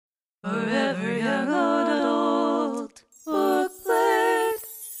Forever Young Adult Bookplate.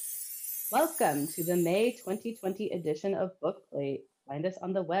 Welcome to the May 2020 edition of Bookplate. Find us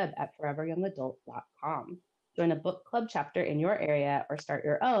on the web at foreveryoungadult.com. Join a book club chapter in your area or start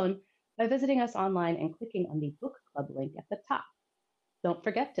your own by visiting us online and clicking on the book club link at the top. Don't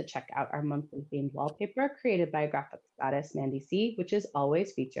forget to check out our monthly themed wallpaper created by graphics goddess Mandy C, which is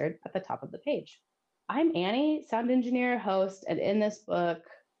always featured at the top of the page. I'm Annie, sound engineer, host, and in this book,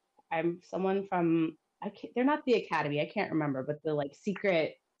 I'm someone from they're not the academy, I can't remember, but the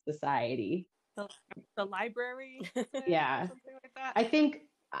secret society. The library. Yeah. Something like that. I think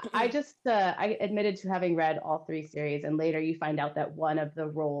I admitted to having read all three series, and later you find out that one of the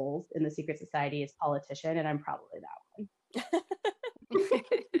roles in the secret society is politician, and I'm probably that one.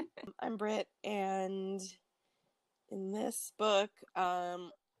 I'm Britt, and in this book,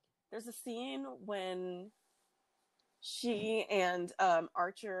 there's a scene when she and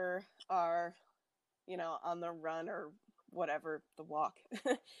Archer are, on the run or whatever, the walk,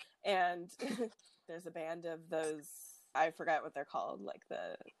 and there's a band of those, I forgot what they're called, like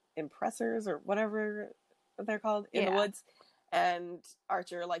the impressors or whatever they're called, in the woods, and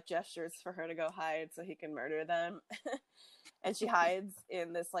Archer gestures for her to go hide so he can murder them. And she hides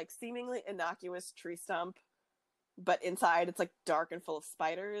in this seemingly innocuous tree stump, but inside it's dark and full of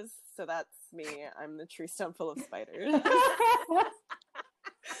spiders. So that's me. I'm the tree stump full of spiders.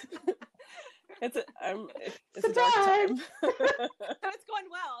 It's a dark time. So it's going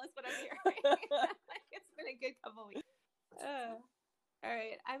well, is what I'm hearing. It's been a good couple weeks. All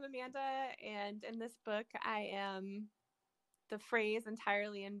right, I'm Amanda, and in this book, I am the phrase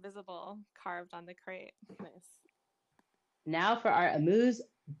 "entirely invisible" carved on the crate. Nice. Now for our amuse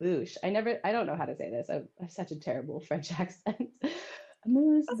bouche. I don't know how to say this. I have such a terrible French accent.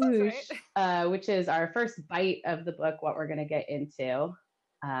 Amuse bouche, right. Which is our first bite of the book, what we're going to get into.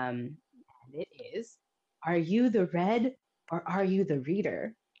 And it is, are you the read or are you the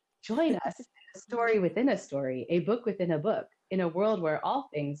reader? Join us in a story within a story, a book within a book, in a world where all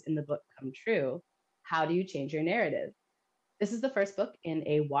things in the book come true. How do you change your narrative? This is the first book in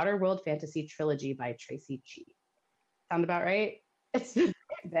a Waterworld fantasy trilogy by Tracy Chee. Sound about right?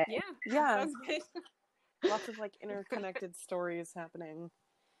 Yeah. Lots of interconnected stories happening.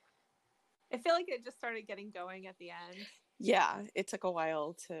 I feel like it just started getting going at the end. Yeah, it took a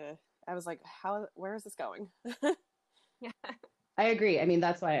while to. I was like, where is this going? Yeah, I agree. I mean,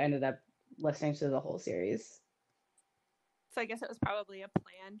 that's why I ended up listening to the whole series. So I guess it was probably a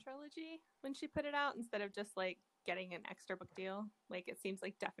planned trilogy when she put it out instead of just getting an extra book deal. It seems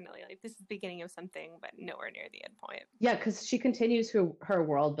definitely this is the beginning of something, but nowhere near the end point. Yeah, because she continues her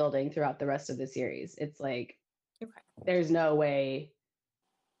world building throughout the rest of the series. It's There's no way.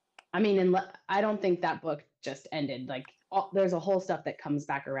 I mean, I don't think that book just ended. There's a whole stuff that comes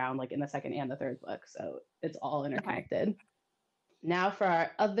back around in the second and the third book, so it's all interconnected. Okay. Now for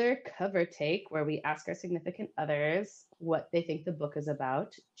our other cover take, where we ask our significant others what they think the book is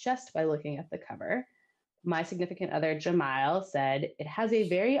about just by looking at the cover. My significant other, Jamal, said, it has a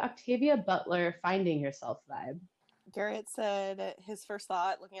very Octavia Butler Finding Yourself vibe. Garrett said his first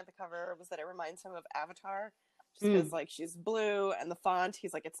thought looking at the cover was that it reminds him of Avatar, just because she's blue and the font,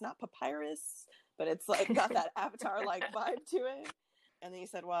 he's like, it's not papyrus, but it's got that Avatar-like vibe to it. And then he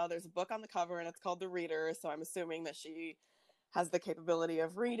said, well, there's a book on the cover and it's called The Reader, so I'm assuming that she has the capability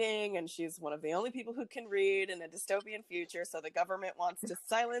of reading, and she's one of the only people who can read in a dystopian future, so the government wants to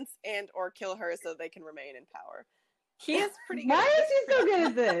silence and or kill her so they can remain in power. He is pretty good. Why is he so good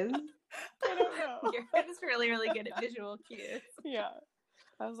at this? I don't know. Garrett is really, really good at visual cues. Yeah.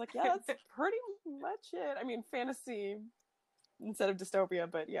 I was like, yeah, that's pretty much it. I mean, fantasy instead of dystopia,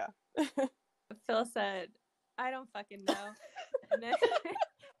 but yeah. Phil said, I don't fucking know.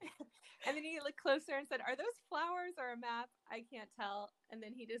 And then he looked closer and said, are those flowers or a map? I can't tell. And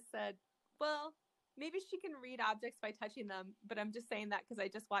then he just said, well, maybe she can read objects by touching them, but I'm just saying that because I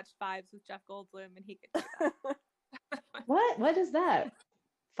just watched Fives with Jeff Goldblum and he could do that. What is that?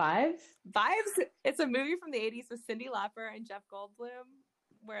 Fives? Fives? It's a movie from the 80s with Cyndi Lauper and Jeff Goldblum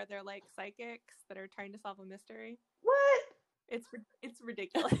where they're psychics that are trying to solve a mystery. What? It's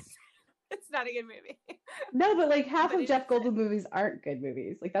ridiculous. It's not a good movie. No, but half of Jeff Goldblum movies aren't good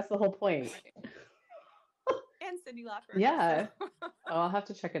movies. That's the whole point. Right. And Cyndi Lauper. Yeah. So. I'll have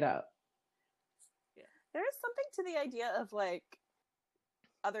to check it out. Yeah. There's something to the idea of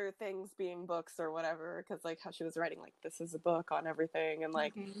other things being books or whatever, because how she was writing this is a book on everything, and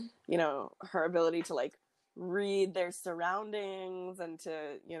her ability to read their surroundings and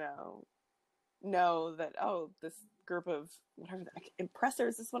to know that this group of whatever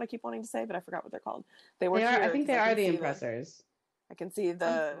impressors is what I keep wanting to say, but I forgot what they're called. I think they are the impressors. I can see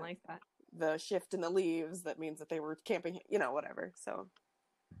Something like that. the shift in the leaves. That means that they were camping, whatever. So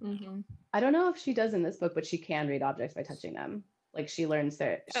I don't know if she does in this book, but she can read objects by touching them. Like she learns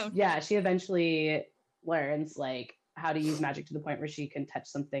that, Okay. yeah, she eventually learns like how to use magic to the point where she can touch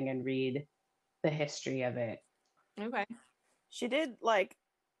something and read the history of it. Okay. She did like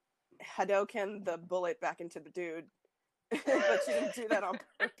Hadoken the bullet back into the dude, but she didn't do that on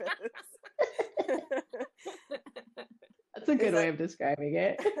purpose. That's a good way of describing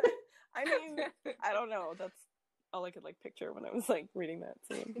it. I mean, I don't know. That's all I could like picture when I was like reading that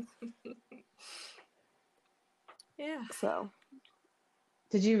scene. Yeah. So,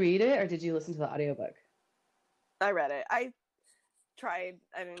 did you read it or did you listen to the audiobook? I read it. I tried.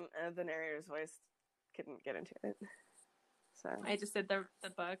 I didn't. The narrator's voice couldn't get into it. So I just did the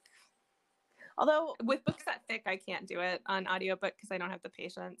book. Although with books that thick, I can't do it on audiobook because I don't have the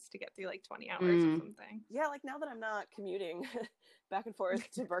patience to get through like 20 hours or something. Yeah, like now that I'm not commuting back and forth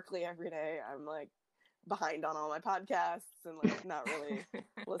to Berkeley every day, I'm like behind on all my podcasts and like not really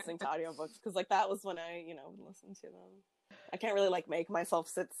listening to audiobooks because like that was when I, would listen to them. I can't really like make myself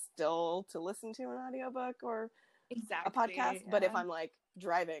sit still to listen to an audiobook or a podcast, but if I'm like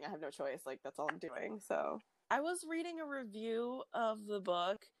driving, I have no choice. Like that's all I'm doing. So I was reading a review of the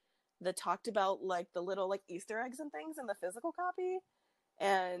book that talked about like the little like Easter eggs and things in the physical copy.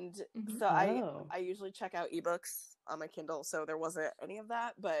 And so I usually check out ebooks on my Kindle. So there wasn't any of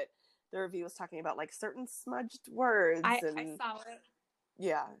that, but the review was talking about like certain smudged words. I saw it.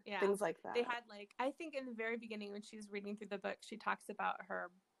 Yeah, things like that. They had like, I think in the very beginning when she's reading through the book, she talks about her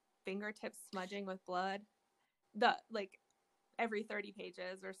fingertips smudging with blood. Like every 30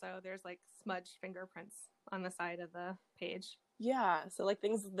 pages or so, there's like smudged fingerprints on the side of the page. Yeah, so like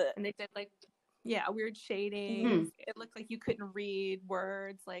things that... And they did like, weird shading. Mm-hmm. It looked like you couldn't read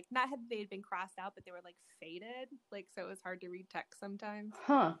words. Like, not had they been crossed out, but they were like faded. Like, so it was hard to read text sometimes.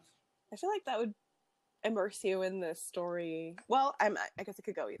 Huh. I feel like that would immerse you in the story. Well, I guess it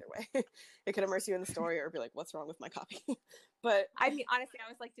could go either way. It could immerse you in the story or be like, what's wrong with my copy? But I mean, honestly, I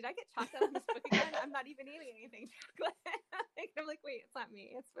was like, did I get chocolate on this book again? I'm not even eating anything chocolate. I'm like, wait, it's not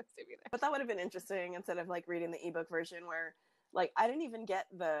me. It's supposed to be there. But that would have been interesting instead of like reading the ebook version where like I didn't even get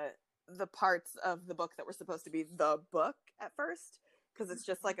the parts of the book that were supposed to be the book at first because it's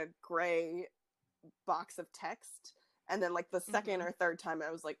just like a gray box of text. And then like the second or third time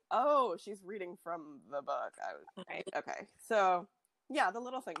I was like, oh, she's reading from the book. Okay. So yeah, the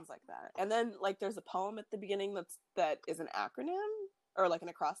little things like that. And then like there's a poem at the beginning that is an acronym or like an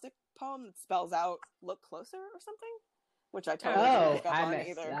acrostic poem that spells out "look closer" or something, which I totally didn't pick up on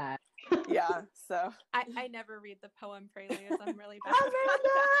either. That. Yeah, so I never read the poem preludes. I'm really bad.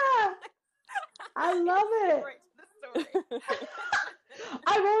 Amanda! I love it. Right to the story.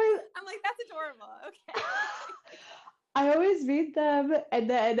 I'm like, that's adorable. Okay. I always read them and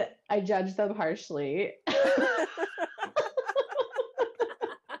then I judge them harshly.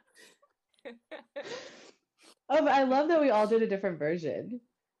 I love that we all did a different version.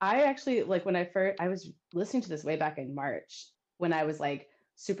 I actually, like when I was listening to this way back in March when I was like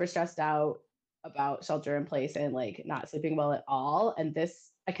super stressed out about shelter in place and like not sleeping well at all. And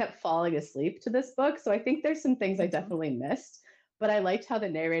I kept falling asleep to this book. So I think there's some things I definitely missed, but I liked how the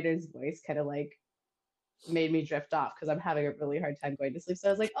narrator's voice kind of like made me drift off because I'm having a really hard time going to sleep. So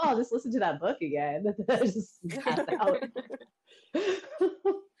I was like, oh, I'll just listen to that book again. I just passed out.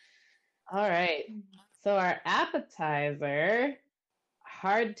 All right. So our appetizer,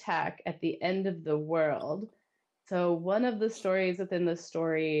 hardtack at the end of the world. So one of the stories within the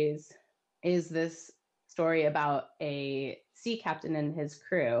stories is this story about a sea captain and his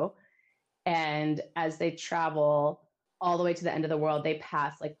crew. And as they travel all the way to the end of the world, they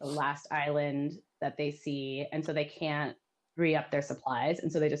pass like the last island that they see. And so they can't re-up their supplies.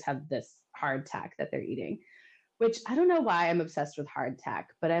 And so they just have this hardtack that they're eating, which I don't know why I'm obsessed with hardtack,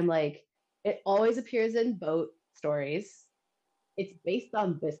 but I'm like, it always appears in boat stories. It's based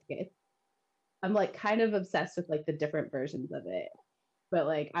on biscuits. I'm like kind of obsessed with like the different versions of it, but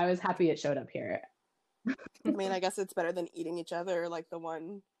like I was happy it showed up here. I mean, I guess it's better than eating each other, like the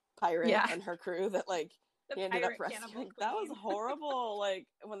one pirate and her crew that like he ended up rescuing. That was horrible. Like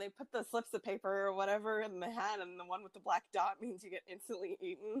when they put the slips of paper or whatever in the hat, and the one with the black dot means you get instantly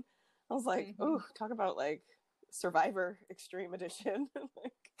eaten. I was like, ooh, talk about like Survivor Extreme Edition.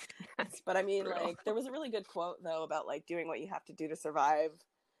 But I mean, like there was a really good quote though about like doing what you have to do to survive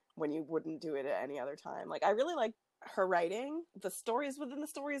when you wouldn't do it at any other time. Like I really liked her writing. The stories within the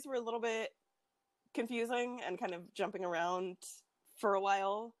stories were a little bit confusing and kind of jumping around for a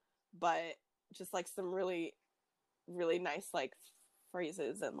while, but just like some really, really nice like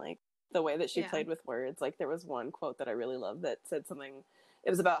phrases and like the way that she played with words. Like there was one quote that I really loved that said something. It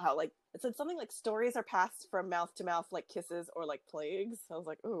was about how like it said something like stories are passed from mouth to mouth like kisses or like plagues. I was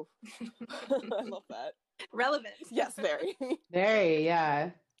like, ooh, I love that. Relevant. Yes, very. Very,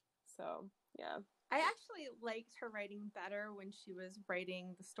 yeah. So yeah. I actually liked her writing better when she was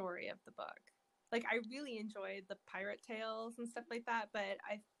writing the story of the book. Like I really enjoyed the pirate tales and stuff like that, but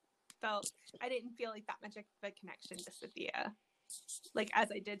I didn't feel like that much of a connection to Sophia, like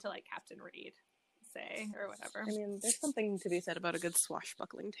as I did to like Captain Reed, say, or whatever. I mean, there's something to be said about a good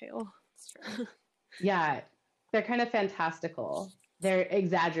swashbuckling tale. It's true. Yeah, they're kind of fantastical. They're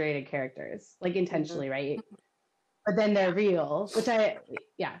exaggerated characters, like intentionally, right? But then they're real, which I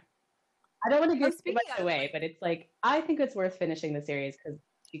don't want to give too much away, but it's like I think it's worth finishing the series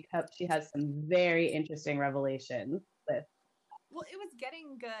because she has some very interesting revelations with. Well, it was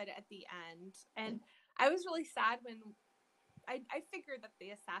getting good at the end, and I was really sad when I figured that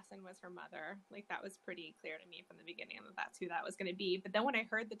the assassin was her mother. Like that was pretty clear to me from the beginning that that's who that was going to be. But then when I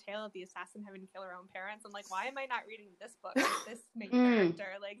heard the tale of the assassin having to kill her own parents, I'm like, why am I not reading this book with this main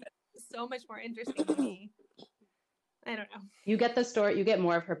character? Like that's so much more interesting to me. I don't know. You get the story. You get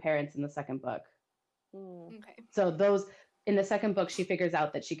more of her parents in the second book. Okay. So those in the second book, she figures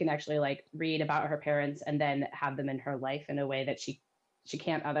out that she can actually like read about her parents and then have them in her life in a way that she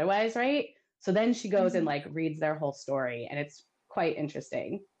can't otherwise, right? So then she goes and like reads their whole story, and it's quite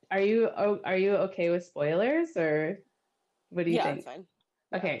interesting. Are you okay with spoilers, or what do you think? Yeah, fine.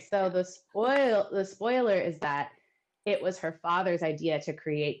 Okay, so the spoiler is that it was her father's idea to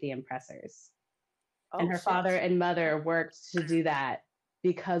create the impressors. And her father and mother worked to do that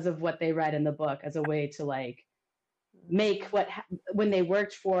because of what they read in the book as a way to like make when they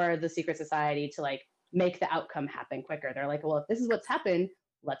worked for the secret society to like make the outcome happen quicker. They're like, well, if this is what's happened,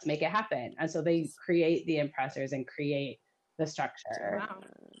 let's make it happen. And so they create the impressors and create the structure. Wow.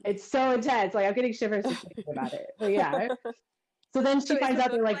 It's so intense. Like I'm getting shivers just thinking about it. But yeah. So then she finds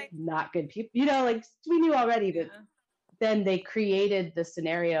out they're like not good people. You know, like we knew already, but then they created the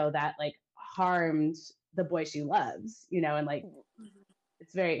scenario that like harmed the boy she loves, you know, and like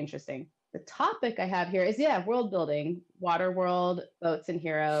it's very interesting. The topic I have here is world building, water world, boats and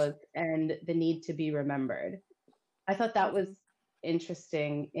heroes, and the need to be remembered. I thought that was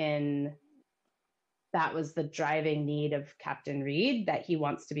interesting that was the driving need of Captain Reed, that he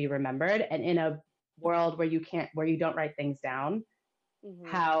wants to be remembered. And in a world where you don't write things down,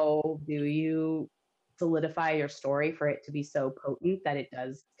 how do you solidify your story for it to be so potent that it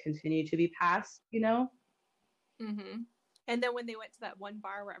does continue to be passed, you know? And then when they went to that one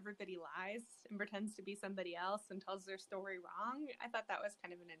bar where everybody lies and pretends to be somebody else and tells their story wrong, I thought that was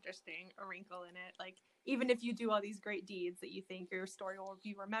kind of an interesting wrinkle in it. Like, even if you do all these great deeds that you think your story will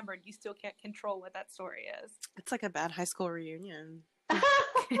be remembered, you still can't control what that story is. It's like a bad high school reunion.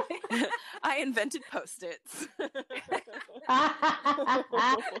 I invented Post-its.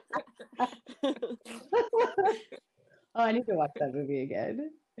 Oh, I need to watch that movie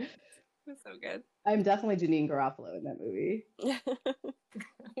again. It's so good. I'm definitely Janine Garofalo in that movie.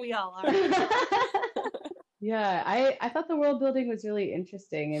 We all are. Yeah, I thought the world building was really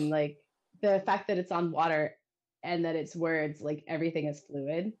interesting, and like the fact that it's on water and that it's words, like everything is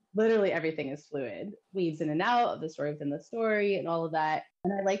fluid. Literally everything is fluid. Weaves in and out of the story within the story and all of that.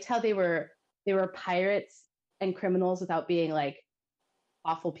 And I liked how they were pirates and criminals without being like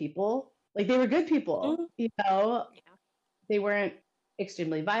awful people. Like they were good people, you know? Yeah. They weren't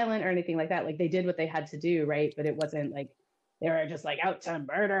extremely violent or anything like that. Like they did what they had to do, right? But it wasn't like they were just like out to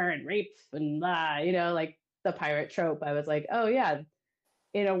murder and rape and blah, you know, like the pirate trope. I was like, oh yeah,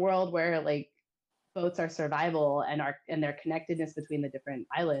 in a world where like boats are survival and their connectedness between the different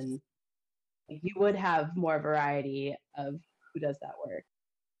islands, like, you would have more variety of who does that work.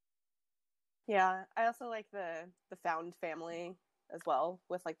 Yeah, I also like the found family as well,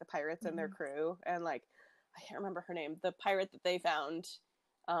 with like the pirates and their crew, and like I can't remember her name, the pirate that they found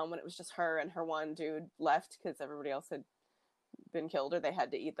when it was just her and her one dude left because everybody else had been killed or they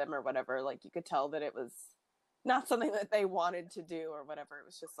had to eat them or whatever. Like you could tell that it was not something that they wanted to do or whatever. It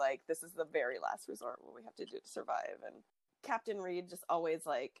was just like, this is the very last resort, what we have to do to survive. And Captain Reed just always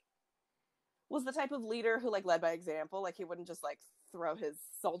like was the type of leader who like led by example. Like he wouldn't just like throw his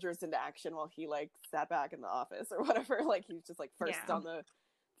soldiers into action while he like sat back in the office or whatever. Like he was just like first on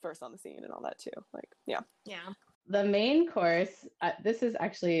the scene and all that too. Like, yeah. The main course, this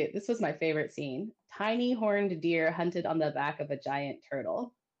was my favorite scene. Tiny horned deer hunted on the back of a giant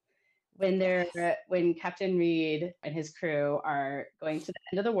turtle. When Captain Reed and his crew are going to the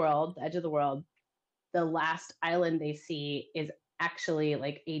edge of the world, the last island they see is actually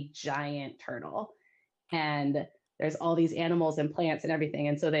like a giant turtle. And there's all these animals and plants and everything.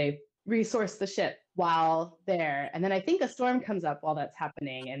 And so they resource the ship while there. And then I think a storm comes up while that's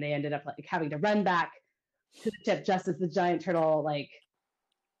happening, and they ended up like having to run back to the ship just as the giant turtle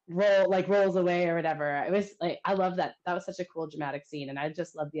rolls away or whatever. It was like, I love that. That was such a cool dramatic scene, and I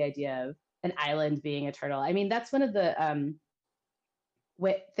just love the idea of an island being a turtle. I mean, that's one of the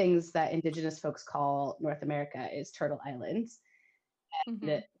things that indigenous folks call North America is Turtle Islands.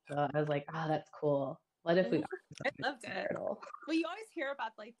 And so I was like, oh, that's cool. What if we? I loved it. Turtle? Well, you always hear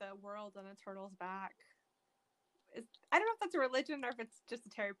about like the world on a turtle's back. I don't know if that's a religion or if it's just a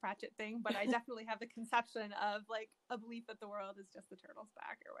Terry Pratchett thing, but I definitely have the conception of like a belief that the world is just the turtle's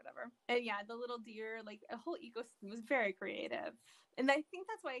back or whatever. And yeah, the little deer, like a whole ecosystem was very creative. And I think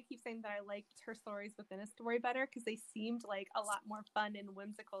that's why I keep saying that I liked her stories within a story better, because they seemed like a lot more fun and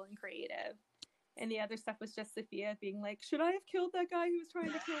whimsical and creative. And the other stuff was just Sophia being like, should I have killed that guy who was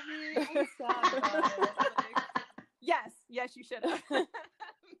trying to kill me? I'm sad about it. Like, yes, you should have.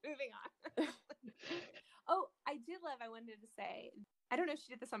 Moving on. Oh, I wanted to say, I don't know if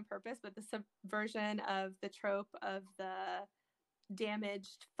she did this on purpose, but the subversion of the trope of the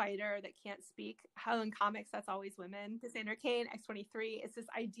damaged fighter that can't speak, how in comics that's always women. Cassandra Cain, X-23, it's this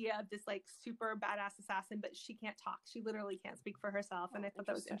idea of this like super badass assassin, but she can't talk. She literally can't speak for herself. And I thought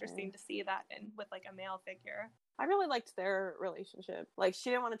that was interesting to see that in with like a male figure. I really liked their relationship. Like, she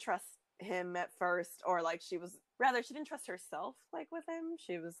didn't want to trust him at first, or like she didn't trust herself like with him.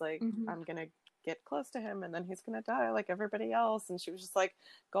 She was like, I'm gonna get close to him and then he's gonna die like everybody else. And she was just like,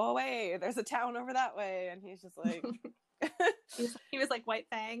 go away, there's a town over that way. And he's just like he was like White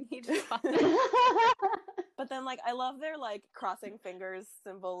Fang. He just But then like I love their like crossing fingers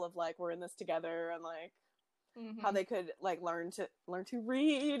symbol of like, we're in this together, and like how they could like learn to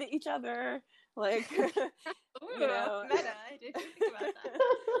read each other, like Ooh, you know, meta. I didn't think about that.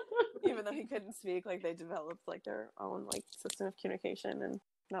 Even though he couldn't speak, like they developed like their own like system of communication, and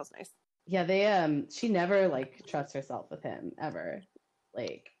that was nice. Yeah, they she never like trusts herself with him ever.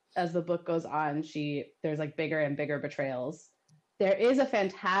 Like as the book goes on, there's like bigger and bigger betrayals. There is a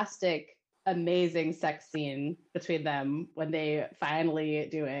fantastic, amazing sex scene between them when they finally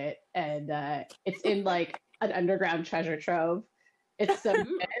do it, and it's in like an underground treasure trove. It's so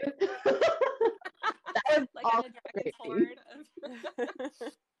good. That was like on a dragon's hoard.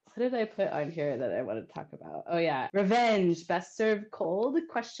 What did I put on here that I want to talk about? Oh yeah, Revenge, Best Served Cold, ?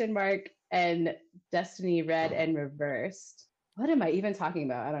 And Destiny Red and Reversed. What am I even talking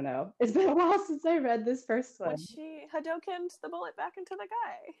about? I don't know. It's been a while since I read this first one. When she Hadokened the bullet back into the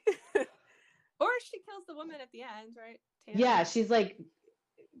guy. Or she kills the woman at the end, right? Tana. Yeah, she's like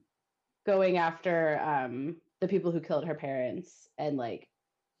going after the people who killed her parents and like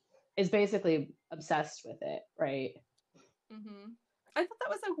is basically obsessed with it, right? I thought that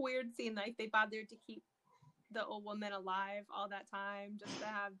was a weird scene. Like they bothered to keep the old woman alive all that time just to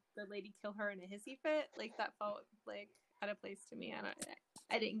have the lady kill her in a hissy fit. Like that felt like out of place to me.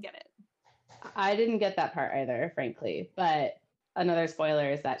 I didn't get it. I didn't get that part either, frankly. But another spoiler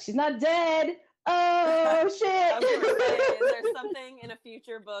is that she's not dead. Oh shit! I was gonna say, is there something in a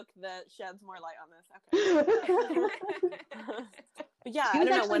future book that sheds more light on this? Okay. But yeah, she was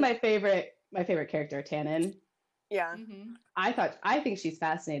actually my favorite character, Tannen. Yeah. I think she's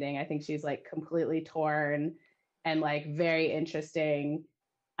fascinating. I think she's like completely torn and like very interesting.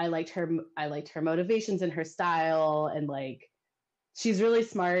 I liked her motivations and her style, and like she's really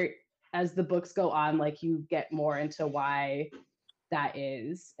smart. As the books go on, like you get more into why that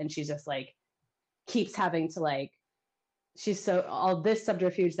is, and she's just like keeps having to like, she's so all this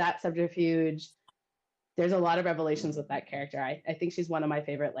subterfuge, that subterfuge. There's a lot of revelations with that character. I think she's one of my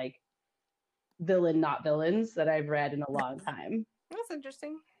favorite like villain not villains that I've read in a long time. That's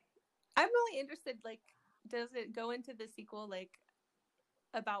interesting. I'm really interested, like, does it go into the sequel like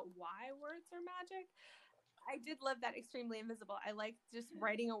about why words are magic? I did love that Extremely Invisible. I liked just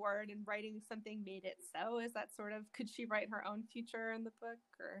writing a word and writing something made it so. Is that sort of, could she write her own future in the book?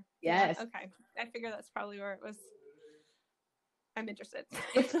 Or yes. Yeah, okay. I figure that's probably where it was. I'm interested.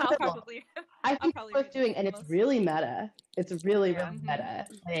 It's cool. I think it's worth doing, and it's really meta. It's really meta.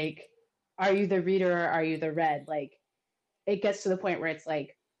 Like, are you the reader or are you the read? Like, it gets to the point where it's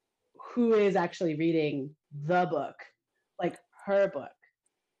like, who is actually reading the book? Like, her book.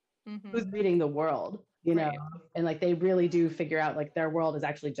 Who's reading the world? You know? Right. And like, they really do figure out like their world is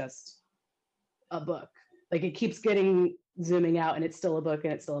actually just a book. Like, it keeps zooming out, and it's still a book,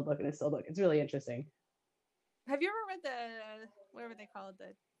 and it's still a book, and it's still a book. It's really interesting. Have you ever read the, whatever they call it,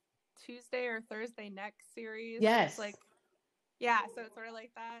 the Tuesday or Thursday Next series? Yes. It's like, yeah, so it's sort of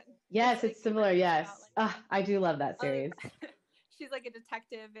like that. Yes, it's similar, yes. I do love that series. She's like a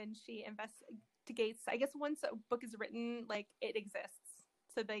detective, and she investigates, I guess once a book is written, like, it exists.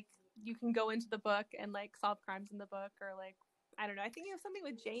 So like you can go into the book and like solve crimes in the book, or like I don't know. I think it was something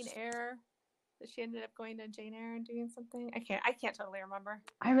with Jane Eyre that she ended up going to Jane Eyre and doing something. I can't totally remember.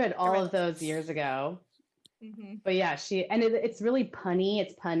 I read all of those years ago. Mm-hmm. But yeah, it's really punny.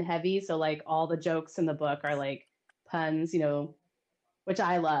 It's pun heavy. So like all the jokes in the book are like puns, which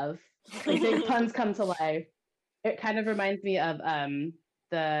I love. Like big puns come to life. It kind of reminds me of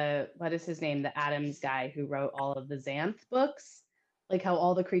what is his name? The Adams guy who wrote all of the Xanth books. Like how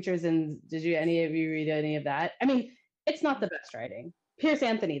all the creatures did any of you read any of that? I mean, it's not the best writing. Pierce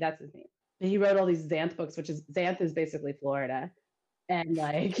Anthony, that's his name. He wrote all these Xanth books, Xanth is basically Florida. And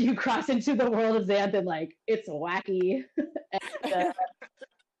like you cross into the world of Xanth and like it's wacky. And,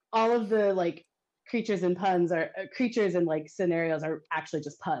 all of the like creatures and like scenarios are actually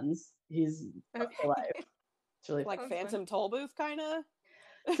just puns. He's alive. It's really like Phantom Tollbooth kind of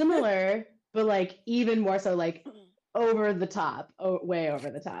similar, but like even more so like over the top, way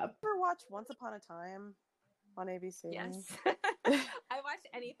over the top. Ever watch Once Upon a Time on ABC? Yes. I watch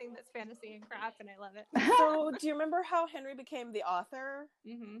anything that's fantasy and crap and I love it. So do you remember how Henry became the author?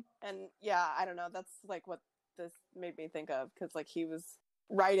 Mm-hmm. And yeah, I don't know, that's like what this made me think of, because like he was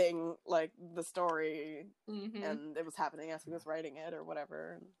writing like the story mm-hmm. and it was happening as he was writing it or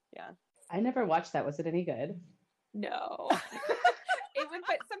whatever. And, yeah, I never watched that. Was it any good? No.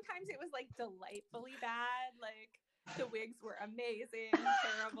 But sometimes it was like delightfully bad. Like the wigs were amazing,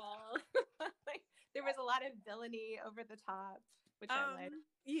 terrible. Like there was a lot of villainy over the top, which I liked.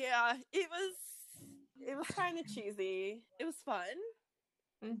 Yeah, it was kind of cheesy. It was fun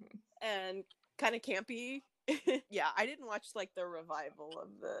mm-hmm. and kind of campy. Yeah, I didn't watch like the revival of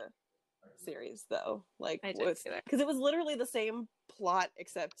the series though. Like, because it was literally the same plot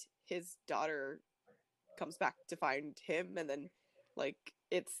except his daughter comes back to find him, and then like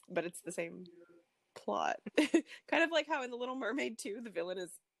it's the same plot. Kind of like how in The Little Mermaid 2 the villain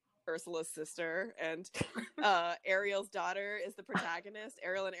is Ursula's sister and Ariel's daughter is the protagonist,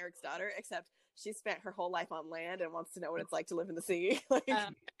 Ariel and Eric's daughter, except she spent her whole life on land and wants to know what it's like to live in the sea. Like...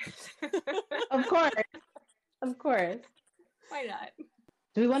 Of course. Why not?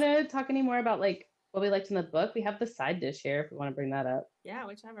 Do we want to talk any more about like what we liked in the book? We have the side dish here if we want to bring that up. Yeah,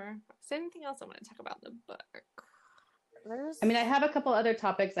 whichever. Is there anything else I want to talk about in the book? I mean, I have a couple other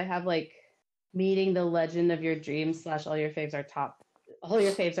topics. I have like meeting the legend of your dreams / all your faves are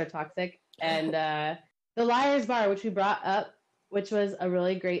toxic, and the Liar's Bar, which we brought up, which was a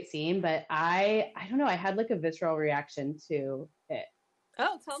really great scene, but I don't know, I had like a visceral reaction to it.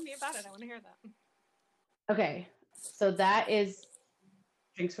 Oh, tell me about it. I want to hear that. Okay, so that is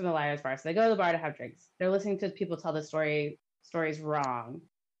drinks from the Liar's Bar. So they go to the bar to have drinks. They're listening to people tell the stories wrong.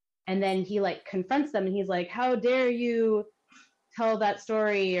 And then he like confronts them and he's like, how dare you tell that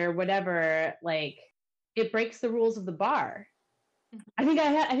story or whatever? Like it breaks the rules of the bar. I think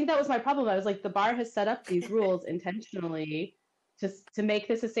that was my problem. I was like, the bar has set up these rules intentionally to make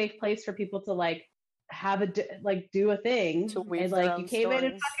this a safe place for people to like have do a thing. And like you came in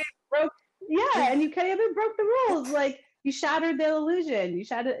and fucking broke. Yeah, and you came in and broke the rules. Like you shattered the illusion. You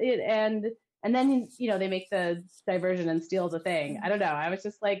shattered it, and then they make the diversion and steal the thing. I don't know. I was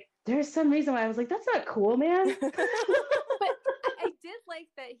just like, there's some reason why I was like, that's not cool, man. But I did like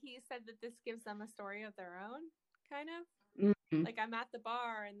that he said that this gives them a story of their own, kind of. Mm-hmm. Like I'm at the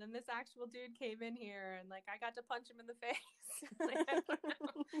bar, and then this actual dude came in here, and like I got to punch him in the face. Like, I don't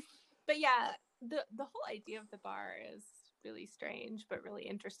know. But yeah, the whole idea of the bar is really strange, but really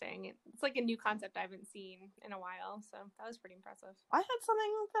interesting. It's like a new concept I haven't seen in a while, so that was pretty impressive. I had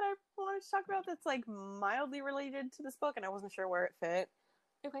something that I wanted to talk about that's like mildly related to this book, and I wasn't sure where it fit.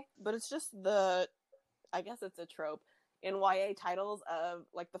 Okay. But it's just I guess it's a trope in YA titles of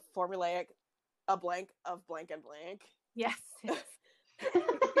like the formulaic a blank of blank and blank. Yes. It's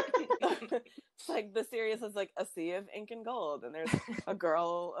like the series is like a sea of ink and gold, and there's a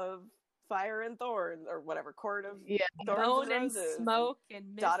girl of fire and thorns, or whatever, court of thorns bone and roses, and smoke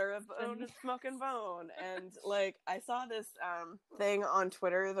and daughter of bone and smoke and bone. And like I saw this thing on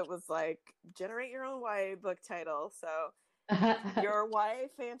Twitter that was like, generate your own YA book title. So your YA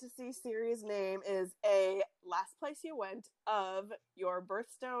fantasy series name is A, last place you went, of your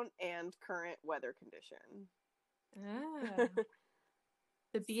birthstone and current weather condition.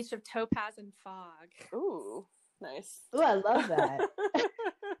 The beach of topaz and fog. Ooh, nice. Ooh, I love that.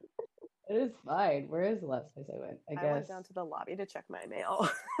 It is fine. Where is the last place I went? I went down to the lobby to check my mail.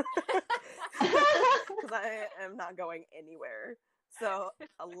 Because I am not going anywhere. So,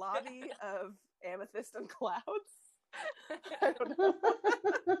 a lobby of amethyst and clouds? I don't know.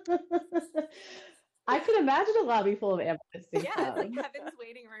 I could imagine a lobby full of amethyst and clouds. Yeah, it's like Heaven's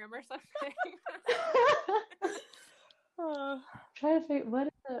Waiting Room or something. Trying to figure, what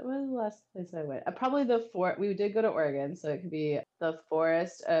is was the last place I went? Probably the fort. We did go to Oregon, so it could be the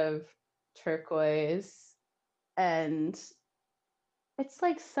forest of turquoise, and it's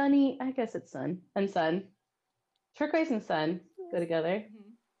like sunny. I guess it's sun and sun. Turquoise and sun go together.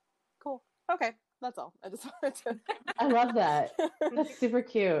 Mm-hmm. Cool. Okay, that's all. I just wanted to. I love that. That's super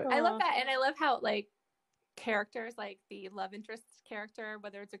cute. I love that, and I love how like characters, like the love interest character,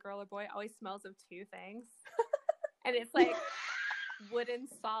 whether it's a girl or boy, always smells of two things, and it's like wooden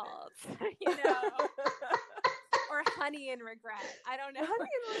salt, or honey and regret. I don't know. Honey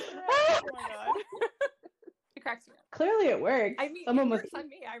and regret. Oh my god. It cracks me up. Clearly, it works. I mean, someone it was works on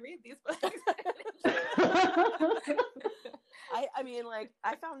me. I read these books. I mean, like,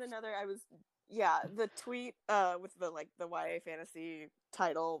 I found another. The tweet with the YA fantasy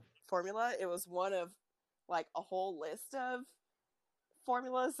title formula. It was one of like a whole list of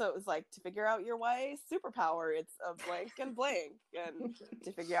formulas. So it was like, to figure out your YA superpower, it's a blank and blank, and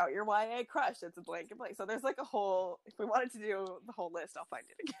to figure out your YA crush, it's a blank and blank. So there's like a whole. If we wanted to do the whole list, I'll find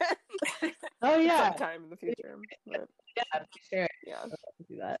it again. Oh yeah, sometime in the future. But, yeah, sure. Yeah, I'll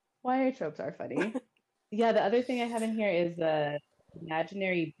do that. YA tropes are funny. Yeah, the other thing I have in here is the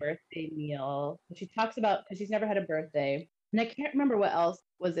imaginary birthday meal. She talks about, because she's never had a birthday, and I can't remember what else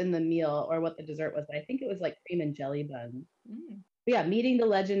was in the meal or what the dessert was, but I think it was like cream and jelly buns. But yeah, meeting the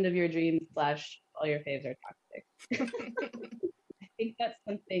legend of your dreams / all your faves are toxic. I think that's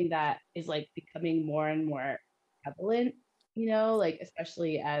something that is like becoming more and more prevalent, like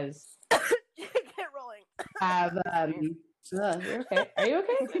especially as get rolling. Have you're okay. Are you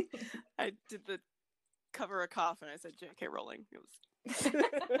okay? I did the cover a cough and I said JK Rowling. It was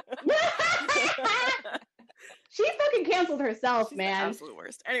She fucking canceled herself, She's man. The absolute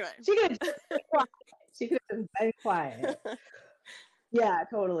worst. Anyway. She could have been quiet. Yeah,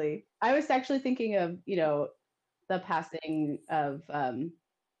 totally. I was actually thinking of, the passing of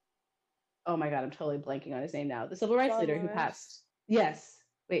oh my god, I'm totally blanking on his name now. The civil rights leader who passed. Yes.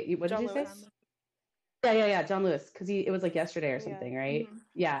 Wait, what did you say? Yeah, John Lewis, because it was like yesterday or something, right? Mm-hmm.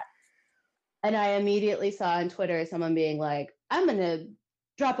 Yeah. And I immediately saw on Twitter someone being like, I'm going to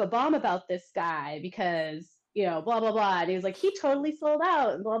drop a bomb about this guy because, blah, blah, blah. And he was like, he totally sold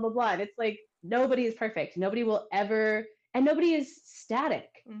out and blah, blah, blah. And it's like, nobody is perfect. Nobody will ever, and nobody is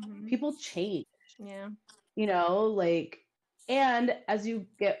static. Mm-hmm. People change. Yeah. And as you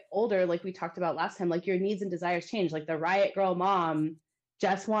get older, like we talked about last time, like your needs and desires change. Like the riot girl mom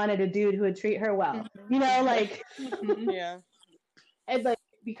just wanted a dude who would treat her well, yeah, and like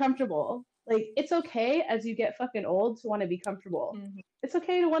be comfortable. Like it's okay as you get fucking old to want to be comfortable. Mm-hmm. It's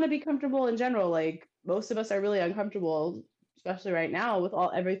okay to want to be comfortable in general. Like most of us are really uncomfortable, especially right now with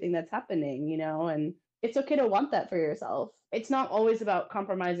everything that's happening, and it's okay to want that for yourself. It's not always about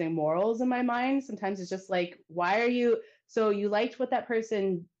compromising morals in my mind. Sometimes it's just like, why are you, so you liked what that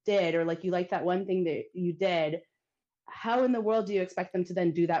person did, or like you liked that one thing that you did. How in the world do you expect them to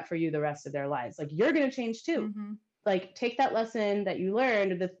then do that for you the rest of their lives? Like you're going to change too. Mm-hmm. Like take that lesson that you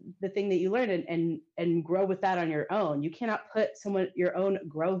learned, the thing that you learned and grow with that on your own. You cannot put your own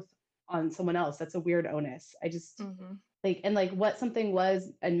growth on someone else. That's a weird onus. I just like what something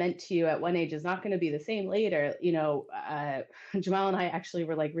was and meant to you at one age is not going to be the same later. Jamal and I actually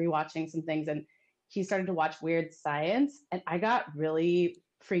were like rewatching some things, and he started to watch Weird Science, and I got really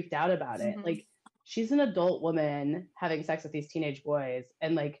freaked out about it. Like she's an adult woman having sex with these teenage boys,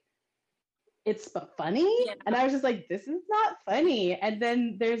 and like it's funny. Yeah. And I was just like, this is not funny. And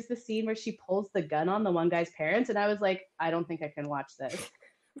then there's the scene where she pulls the gun on the one guy's parents, and I was like, I don't think I can watch this.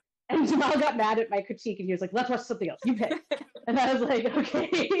 And Jamal got mad at my critique, and he was like, let's watch something else. You pick. And I was like,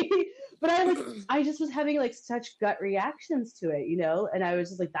 okay. But I just was having like such gut reactions to it, and I was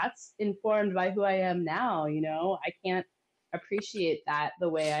just like, that's informed by who I am now, I can't appreciate that the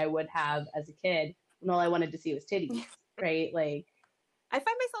way I would have as a kid when all I wanted to see was titties, right? Like, I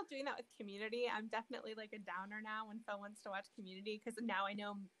find myself doing that with Community. I'm definitely like a downer now when Phil wants to watch Community, because now I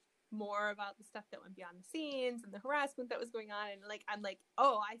know more about the stuff that went beyond the scenes and the harassment that was going on, and like I'm like,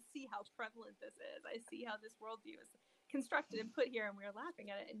 oh, I see how prevalent this is. I see how this worldview is constructed and put here, and we're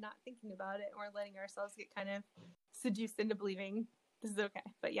laughing at it and not thinking about it, and we're letting ourselves get kind of seduced into believing this is okay.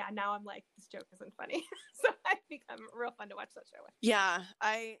 But yeah, now I'm like, this joke isn't funny. So I've become real fun to watch that show with. Yeah,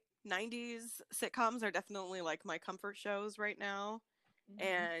 90s sitcoms are definitely like my comfort shows right now.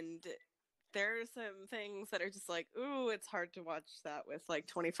 And there's some things that are just like, ooh, it's hard to watch that with like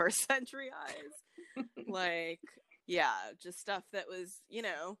 21st century eyes. Like, yeah, just stuff that was,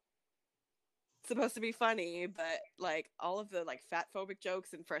 supposed to be funny, but like all of the like fat phobic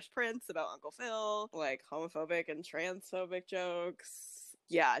jokes in Fresh Prince about Uncle Phil, like homophobic and transphobic jokes.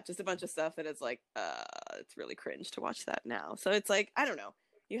 Yeah, just a bunch of stuff that is like, it's really cringe to watch that now. So it's like, I don't know.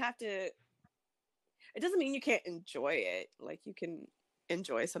 you have to, it doesn't mean you can't enjoy it. Like, you can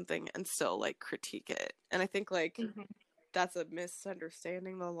enjoy something and still like critique it. And I think like that's a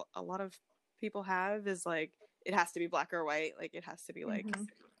misunderstanding that a lot of people have, is like it has to be black or white. Like, it has to be like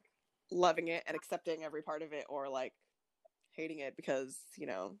loving it and accepting every part of it, or like hating it because, you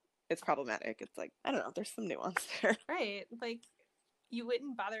know, it's problematic. It's like, I don't know, there's some nuance there. Right. Like, you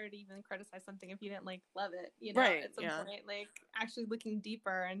wouldn't bother to even criticize something if you didn't like love it, you know, Right, at some yeah. point, like actually looking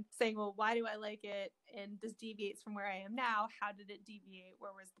deeper and saying, well, why do I like it? And this deviates from where I am now. How did it deviate?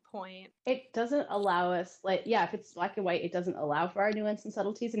 Where was the point? It doesn't allow us, like, yeah, if it's black and white, it doesn't allow for our nuance and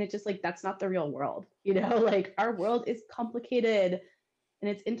subtleties. And it just like, that's not the real world, you know, like our world is complicated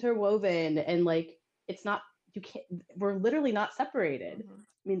and it's interwoven, and like, it's not, you can't, we're literally not separated.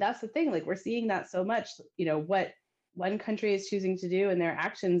 I mean, that's the thing. Like, we're seeing that so much, you know, what one country is choosing to do in their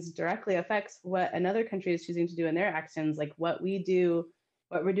actions directly affects what another country is choosing to do in their actions. Like, what we do,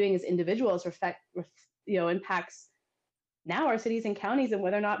 what we're doing as individuals impacts now our cities and counties and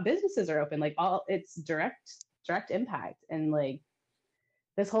whether or not businesses are open. Like, all, it's direct impact. And like,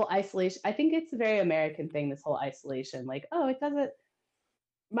 this whole isolation, I think it's a very American thing, this whole isolation. Like, oh, it doesn't,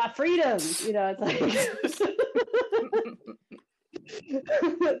 my freedoms, you know, it's like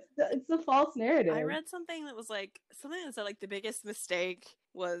it's a false narrative. I read something that was like, something that said like the biggest mistake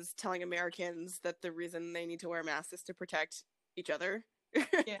was telling Americans that the reason they need to wear masks is to protect each other.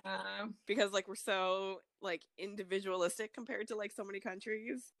 Yeah. Because like, we're so like individualistic compared to like so many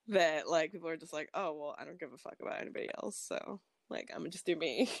countries, that like people are just like, oh well, I don't give a fuck about anybody else, so like, I'm gonna just do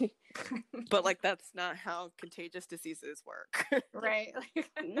me. But like, that's not how contagious diseases work. Right. Like,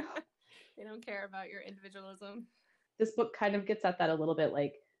 No. they don't care about your individualism. This book kind of gets at that a little bit,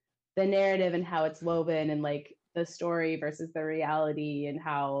 like the narrative and how it's woven, and like the story versus the reality, and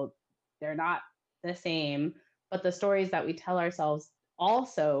how they're not the same, but the stories that we tell ourselves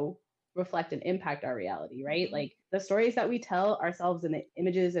also reflect and impact our reality, right? Like, the stories that we tell ourselves and the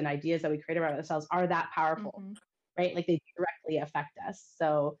images and ideas that we create about ourselves are that powerful, right? Like, they directly affect us.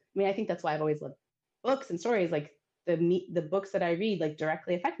 So, I mean, I think that's why I've always loved books and stories. Like, the books that I read like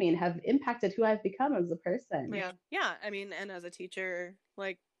directly affect me and have impacted who I've become as a person. Yeah. I mean, and as a teacher,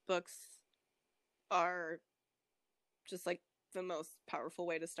 like, books are just like the most powerful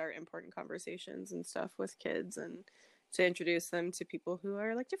way to start important conversations and stuff with kids, and to introduce them to people who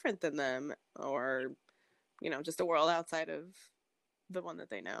are like different than them, or, you know, just a world outside of the one that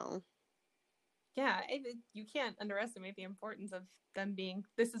they know. Yeah, you can't underestimate the importance of them being,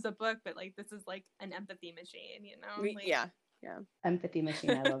 this is a book, but like, this is like an empathy machine, you know? Like, Yeah. Empathy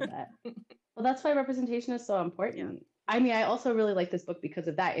machine. I love that. Well, that's why representation is so important. Yeah. I mean, I also really like this book because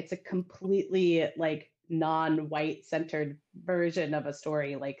of that. It's a completely like non-white centered version of a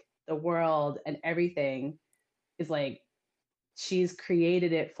story. Like, the world and everything is like, she's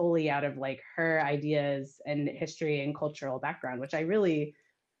created it fully out of like her ideas and history and cultural background, which I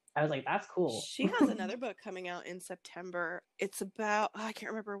was like, that's cool. She has another book coming out in September. It's about, I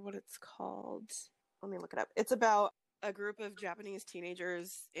can't remember what it's called. Let me look it up. It's about a group of Japanese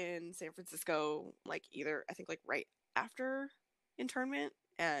teenagers in San Francisco, like either, I think like right after internment.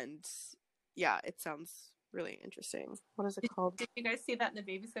 And yeah, it sounds really interesting. What is it called? Did you guys see that in the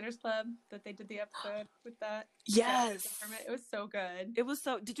Babysitters Club, that they did the episode with that? Yes. It was so good. It was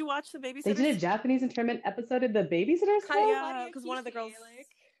so, did you watch the Babysitters? They did a Japanese internment episode of the Babysitters Club? Yeah, because one of the girls'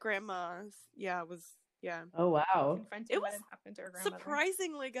 grandmas, Oh, wow. Confronting what had happened to her grandmother.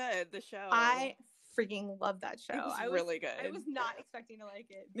 Surprisingly good, the show. I freaking love that show. It was really good. I was not expecting to like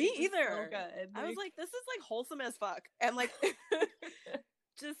it. Me either. So good. I was like, this is like wholesome as fuck. And like,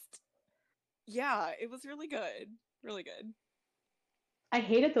 just, yeah, it was really good. Really good. I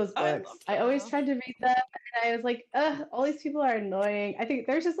hated those books. I always tried to read them, and I was like, ugh, all these people are annoying. I think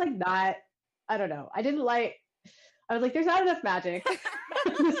there's just like not, I don't know. I was like, there's not enough magic.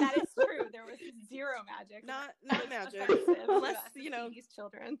 That is true. There was zero magic. Not magic. Unless, you know, these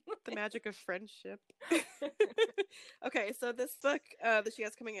children. The magic of friendship. Okay, so this book that she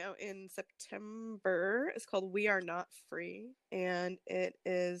has coming out in September is called We Are Not Free. And it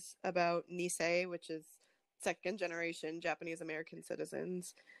is about Nisei, which is second generation Japanese American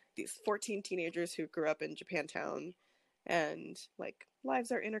citizens. These 14 teenagers who grew up in Japantown. And like,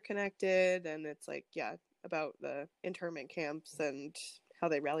 lives are interconnected. And it's like, yeah, about the internment camps and how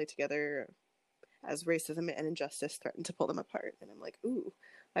they rally together as racism and injustice threaten to pull them apart. And I'm like, ooh,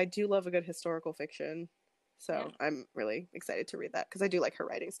 I do love a good historical fiction. So yeah. I'm really excited to read that because I do like her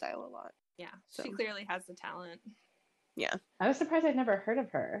writing style a lot. Yeah, so. She clearly has the talent. Yeah. I was surprised I'd never heard of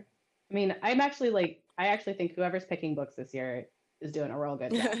her. I mean, I actually think whoever's picking books this year is doing a real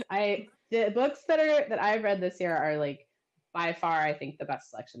good job. The books that I've read this year are like by far, I think, the best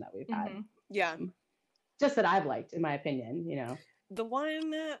selection that we've had. Yeah. Just that I've liked, in my opinion, you know. The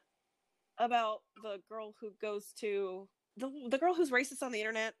one about the girl who goes to the girl who's racist on the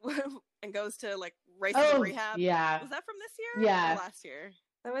internet and goes to like racism rehab. Yeah. Was that from this year? Yeah. Or last year?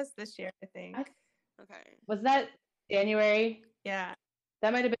 That was this year, I think. Okay. Was that January? Yeah.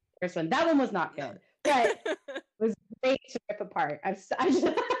 That might have been the first one. That one was not good, but it was great to rip apart.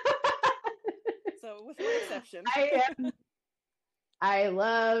 So with one exception. I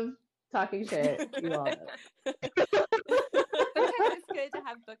love talking shit. You all know. Sometimes it's good to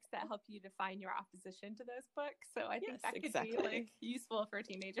have books that help you define your opposition to those books. So I think that could be like useful for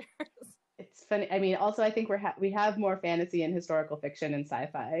teenagers. It's funny. I mean, also I think we have more fantasy and historical fiction and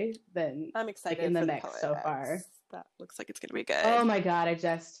sci-fi than I'm excited like, in the for mix so far. That looks like it's gonna be good. Oh my god! I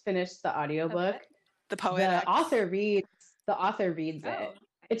just finished the audiobook. The Poet. The author reads it.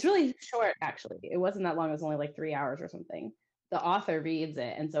 It's really short, actually. It wasn't that long. It was only like 3 hours or something. The author reads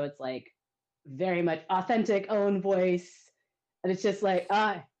it, and so it's like very much authentic own voice, and it's just like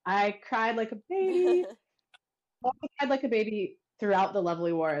I cried like a baby. I cried like a baby throughout the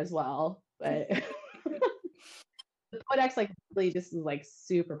Lovely War as well, but the Poet like really just is like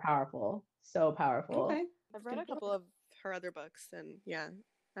super powerful, so powerful. Okay. I've read a couple of her other books, and yeah,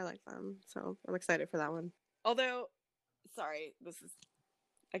 I like them, so I'm excited for that one. Although, sorry, this is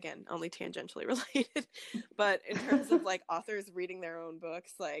again only tangentially related, but in terms of like authors reading their own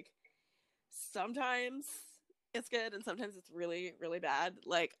books, like sometimes it's good and sometimes it's really, really bad.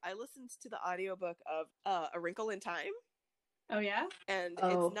 Like I listened to the audiobook of A Wrinkle in Time. Oh yeah? And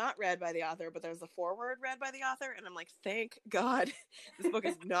it's not read by the author, but there's a foreword read by the author, and I'm like, thank God this book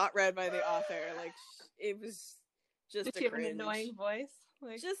is not read by the author. Like it was just Did she have an annoying voice?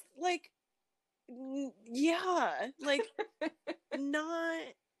 Like just like yeah, like not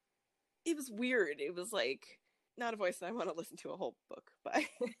it was weird. It was like not a voice that I want to listen to a whole book by.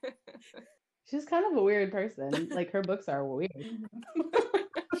 She's kind of a weird person. Like her books are weird.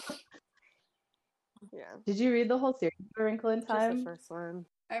 Yeah. Did you read the whole series of A Wrinkle in Time? Just the first one.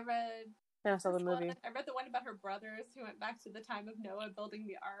 I read. Yeah, I saw the movie. I read the one about her brothers who went back to the time of Noah building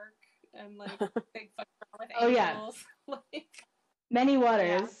the ark and like they fucked around with animals. Like Many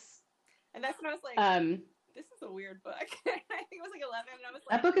Waters. Yeah. And that's when I was like, this is a weird book. I think it was like 11, and I was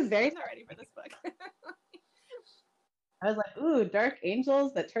like, that book is very. I'm not ready for this book. I was like, ooh, dark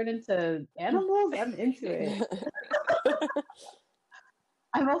angels that turn into animals? I'm into it.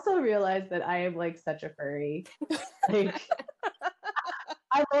 I've also realized that I am like such a furry. Like,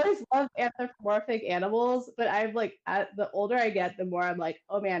 I've always loved anthropomorphic animals, but I'm like, the older I get, the more I'm like,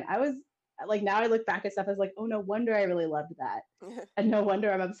 oh man, I was like, now I look back at stuff, I was like, oh, no wonder I really loved that. And no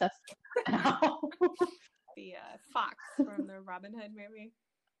wonder I'm obsessed with it now. The fox from the Robin Hood movie.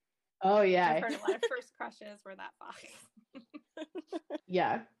 Oh, yeah. I've heard a lot of first crushes were that fox.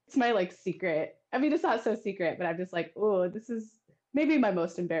 Yeah. It's my like secret. I mean, it's not so secret, but I'm just like, oh, this is maybe my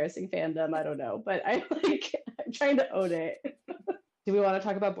most embarrassing fandom. I don't know, but I'm trying to own it. Do we want to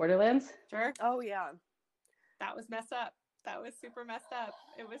talk about Borderlands? Sure. Oh, yeah. That was messed up. That was super messed up.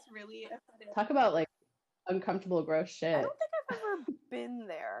 It was really offensive. Talk about like uncomfortable, gross shit. I don't think I've ever been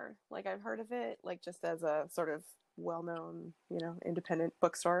there. Like I've heard of it, like just as a sort of well-known, you know, independent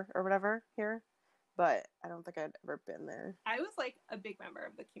bookstore or whatever here. But I don't think I'd ever been there. I was like a big member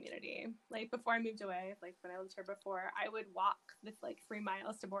of the community. Like before I moved away, like when I lived here before, I would walk the like 3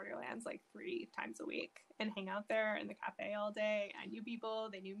 miles to Borderlands like 3 times a week and hang out there in the cafe all day. I knew people,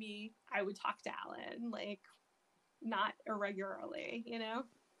 they knew me. I would talk to Alan, like not irregularly, you know?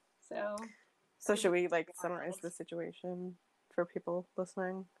 So should we like summarize the situation for people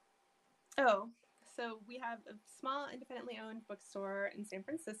listening? Oh, so we have a small independently owned bookstore in San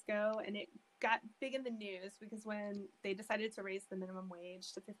Francisco, and it got big in the news because when they decided to raise the minimum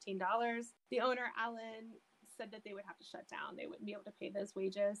wage to $15, the owner, Alan, said that they would have to shut down. They wouldn't be able to pay those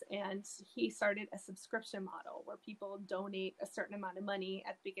wages. And he started a subscription model where people donate a certain amount of money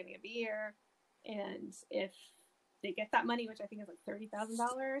at the beginning of the year. And if they get that money, which I think is like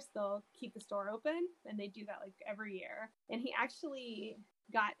 $30,000, they'll keep the store open. And they do that like every year. And he actually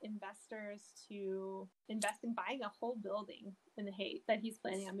got investors to invest in buying a whole building in the Haight that he's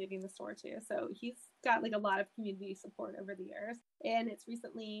planning on moving the store to. So he's got like a lot of community support over the years. And it's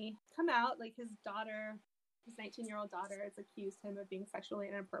recently come out, like his 19-year-old daughter has accused him of being sexually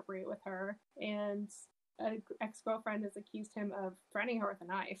inappropriate with her. And an ex-girlfriend has accused him of threatening her with a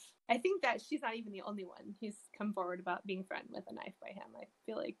knife. I think that she's not even the only one who's come forward about being threatened with a knife by him. I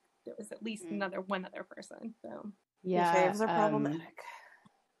feel like there was at least one other person. So yeah, your faves are problematic.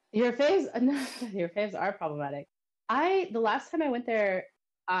 Your faves are problematic. The last time I went there,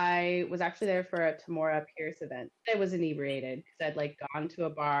 I was actually there for a Tamora Pierce event. I was inebriated because I'd like gone to a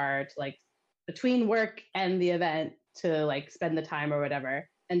bar to like between work and the event to like spend the time or whatever.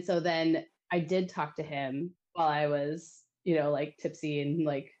 And so then I did talk to him while I was, like tipsy and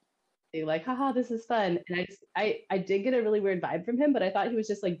like being like, haha, this is fun. And I did get a really weird vibe from him, but I thought he was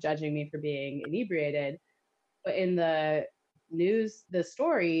just like judging me for being inebriated. But in the news, the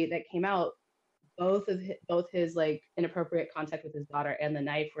story that came out, both his like inappropriate contact with his daughter and the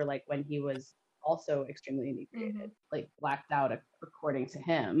knife were like when he was also extremely inebriated, like blacked out according to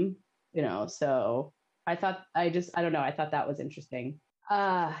him, so I don't know, I thought that was interesting.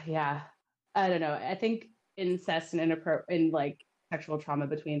 Yeah, I don't know, I think incest and and like sexual trauma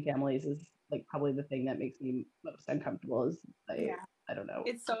between families is like probably the thing that makes me most uncomfortable is I don't know,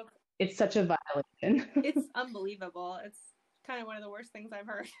 it's such a violation. It's unbelievable. It's kind of one of the worst things I've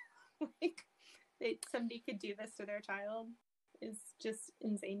heard. Like that somebody could do this to their child is just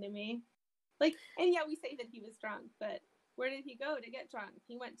insane to me. Like, and yeah, we say that he was drunk, but where did he go to get drunk?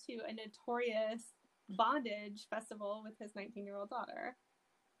 He went to a notorious bondage festival with his 19-year-old daughter.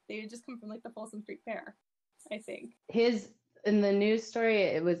 They had just come from like the Folsom Street Fair, I think. In the news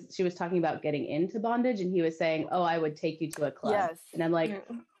story, she was talking about getting into bondage, and he was saying, "Oh, I would take you to a club." Yes. And I'm like,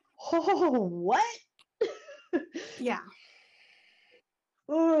 "Oh, what?" Yeah.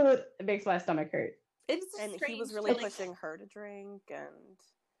 Ooh, it makes my stomach hurt. And he was really pushing her to drink, and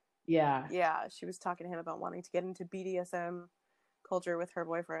yeah, she was talking to him about wanting to get into BDSM culture with her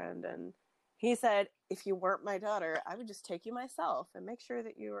boyfriend, and he said, if you weren't my daughter, I would just take you myself and make sure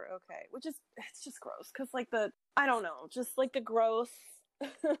that you were okay. Which is, it's just gross, because like I don't know, just like the gross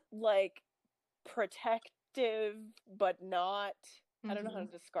like protective but not, I don't know how to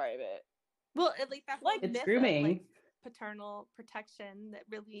describe it. Well, like that like it's grooming, like paternal protection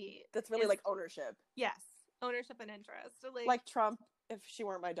that's really like ownership. Yes, ownership and interest. So like Trump, if she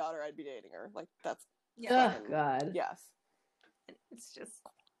weren't my daughter, I'd be dating her. Like that's oh god, yes. And it's just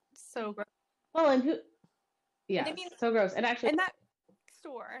so gross. Well, and who? Yeah, I mean, so gross. And actually, and that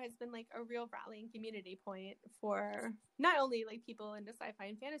store has been like a real rallying community point for not only like people into sci-fi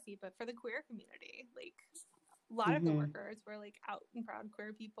and fantasy, but for the queer community. Like a lot of the workers were like out and proud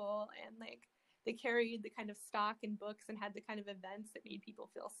queer people, and like they carried the kind of stock and books and had the kind of events that made people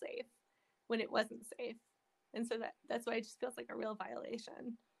feel safe when it wasn't safe. And so that's why it just feels like a real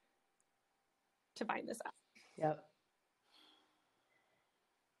violation to find this out. Yep.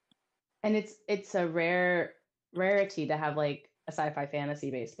 And it's a rarity to have like a sci-fi fantasy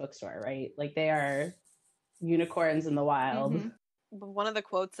based bookstore, right? Like they are unicorns in the wild. One of the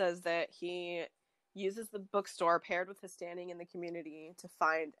quotes says that he uses the bookstore paired with his standing in the community to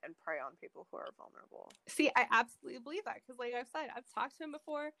find and prey on people who are vulnerable. See, I absolutely believe that, because like I've said, I've talked to him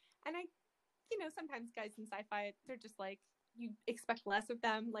before, and sometimes guys in sci-fi, they're just like, you expect less of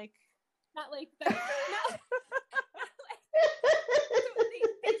them, like not like that.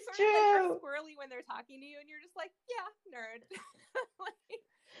 They sort of like are squirrely when they're talking to you, and you're just like, yeah, nerd.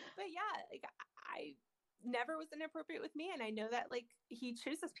 But yeah, like I never was inappropriate with me, and I know that like he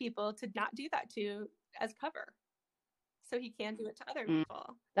chooses people to not do that to as cover, so he can do it to other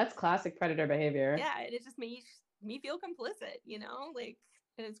people. That's classic predator behavior. Yeah, and it just makes me feel complicit, like,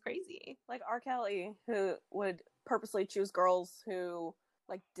 and it's crazy. Like R. Kelly, who would purposely choose girls who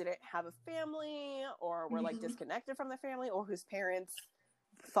like didn't have a family or were like disconnected from their family, or whose parents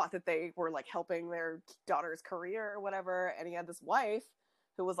thought that they were like helping their daughter's career or whatever, and he had this wife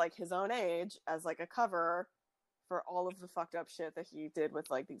who was like his own age as like a cover for all of the fucked up shit that he did with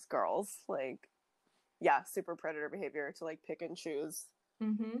like these girls. Like, yeah, super predator behavior to like pick and choose.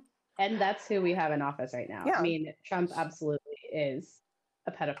 And that's who we have in office right now. Yeah. I mean, Trump absolutely is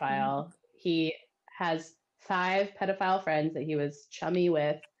a pedophile. He has 5 pedophile friends that he was chummy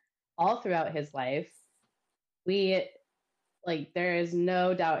with all throughout his life. There is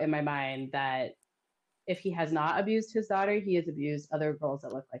no doubt in my mind that if he has not abused his daughter, he has abused other girls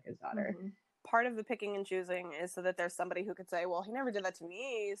that look like his daughter. Part of the picking and choosing is so that there's somebody who could say, well, he never did that to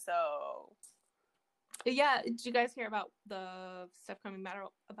me, so... Yeah, did you guys hear about the stuff coming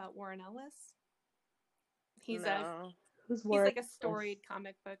out about Warren Ellis? He's like a storied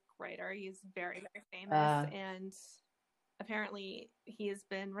comic book writer. He's very, very famous, and apparently he has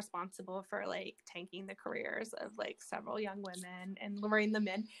been responsible for like tanking the careers of like several young women and luring them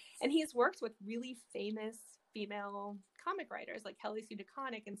in. And he's worked with really famous female comic writers like Kelly Sue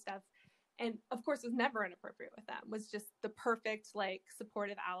DeConnick and stuff. And of course was never inappropriate with them, was just the perfect like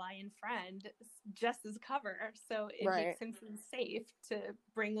supportive ally and friend, just as cover. So it makes him feel safe to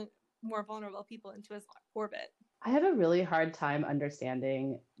bring more vulnerable people into his orbit. I have a really hard time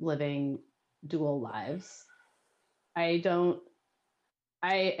understanding living dual lives. I don't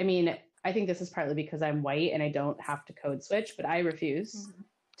I mean, I think this is partly because I'm white and I don't have to code switch, but I refuse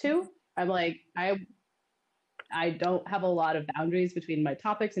to. I'm like, I don't have a lot of boundaries between my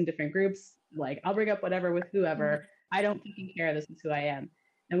topics and different groups. Like, I'll bring up whatever with whoever. I don't fucking care. This is who I am.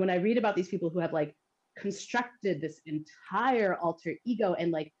 And when I read about these people who have like constructed this entire alter ego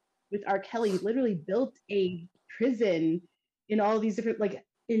and like with R. Kelly literally built a prison in all these different like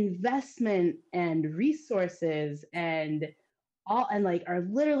investment and resources and all and like are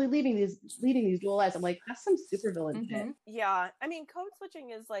literally leading these dual lives. I'm like, that's some super villain shit. Yeah. I mean, code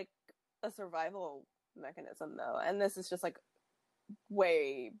switching is like a survival mechanism though, and this is just like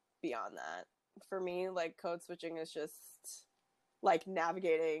way beyond that. For me, like code switching is just like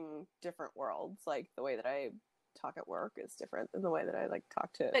navigating different worlds. Like the way that I talk at work is different than the way that I like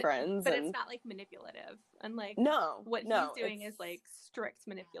talk to friends. But it's not like manipulative. And like what he's doing is like strict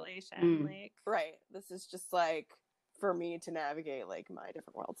manipulation. Like right. This is just like for me to navigate like my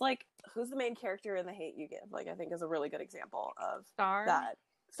different worlds. Like who's the main character in The Hate U Give? Like I think is a really good example of that.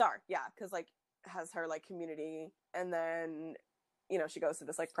 Star, yeah, because like has her like community, and then you know she goes to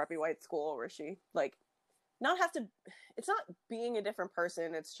this like preppy white school where she like not have to. It's not being a different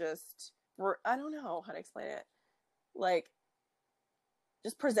person. It's just I don't know how to explain it. Like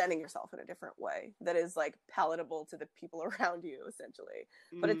just presenting yourself in a different way that is like palatable to the people around you, essentially.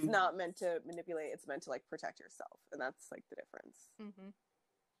 But it's not meant to manipulate. It's meant to like protect yourself, and that's like the difference.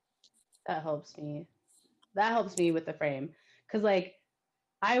 That helps me. That helps me with the frame because like.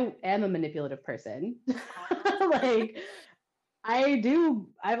 I am a manipulative person. Like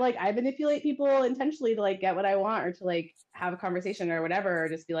I manipulate people intentionally to like get what I want or to like have a conversation or whatever, or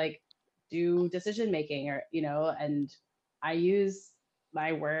just be like do decision making or you know, and I use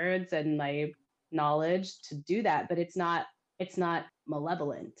my words and my knowledge to do that, but it's not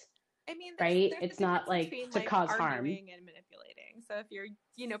malevolent. I mean, right? It's not like to like, cause harm and manipulating. So if you're,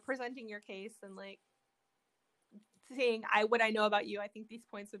 you know, presenting your case and like saying what I know about you, I think these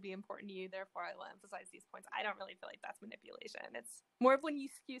points would be important to you, therefore I will emphasize these points. I don't really feel like that's manipulation. It's more of when you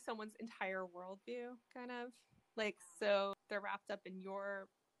skew someone's entire worldview, kind of like, so they're wrapped up in your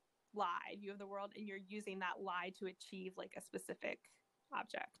lie view of the world and you're using that lie to achieve like a specific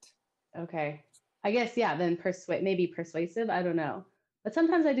object. Okay, I guess yeah, then maybe persuasive, I don't know, but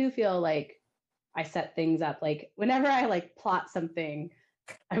sometimes I do feel like I set things up, like whenever I like plot something,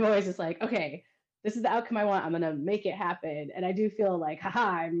 I'm always just like, okay, this is the outcome I want. I'm going to make it happen. And I do feel like, haha,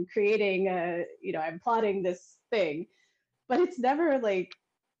 I'm creating I'm plotting this thing, but it's never like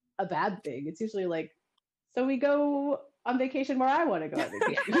a bad thing. It's usually like, so we go on vacation where I want to go on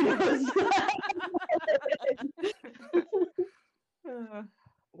vacation.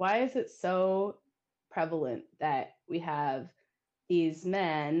 Why is it so prevalent that we have these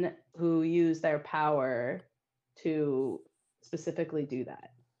men who use their power to specifically do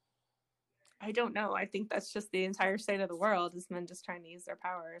that? I don't know. I think that's just the entire state of the world is men just trying to use their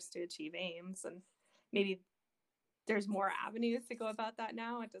powers to achieve aims. And maybe there's more avenues to go about that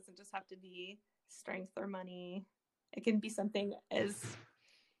now. It doesn't just have to be strength or money. It can be something as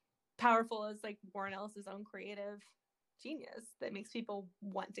powerful as like Warren Ellis's own creative genius that makes people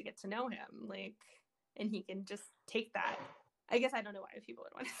want to get to know him. Like, and he can just take that. I guess I don't know why people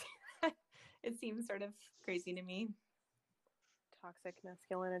would want to see that. It seems sort of crazy to me. Toxic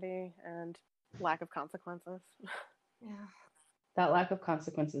masculinity and lack of consequences. Yeah. That lack of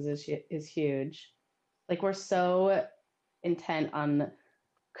consequences is huge. Like we're so intent on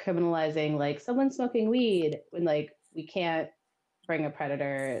criminalizing like someone smoking weed when like we can't bring a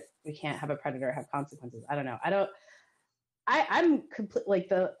predator, we can't have a predator have consequences. I don't know. I'm complete like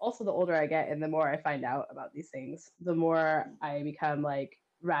the older I get and the more I find out about these things, the more I become like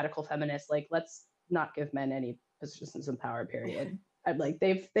radical feminist. Like let's not give men any positions of power, period. I'm like,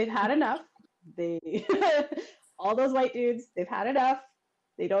 they've had enough. They all those white dudes, they've had enough.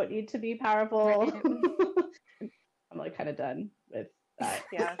 They don't need to be powerful. I'm like kind of done with that.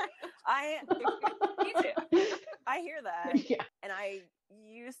 Yeah. I hear that. Yeah. And I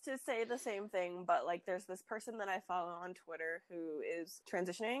used to say the same thing, but like there's this person that I follow on Twitter who is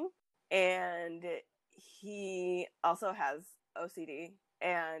transitioning and he also has OCD,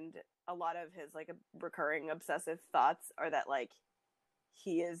 and a lot of his like recurring obsessive thoughts are that like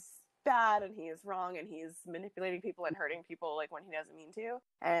he is bad and he is wrong and he is manipulating people and hurting people like when he doesn't mean to.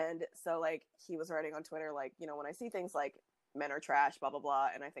 And so like he was writing on Twitter like, you know, when I see things like men are trash, blah blah blah,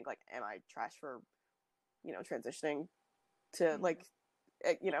 and I think like, am I trash for, you know, transitioning to like,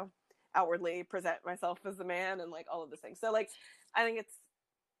 you know, outwardly present myself as a man and like all of these things. So like I think it's,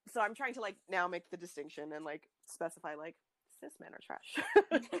 so I'm trying to like now make the distinction and like specify like cis men are trash.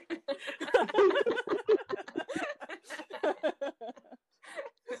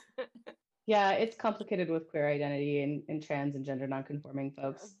 Yeah, it's complicated with queer identity and trans and gender nonconforming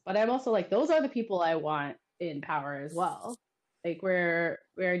folks. But I'm also like, those are the people I want in power as well. Like we're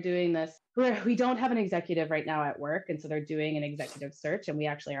doing this where we don't have an executive right now at work, and so they're doing an executive search, and we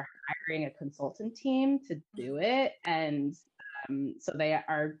actually are hiring a consultant team to do it. And so they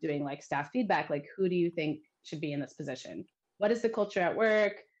are doing like staff feedback, like who do you think should be in this position? What is the culture at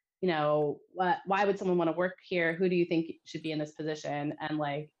work? You know, why would someone want to work here? Who do you think should be in this position? And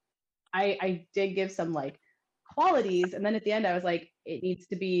like I did give some like qualities, and then at the end I was like, it needs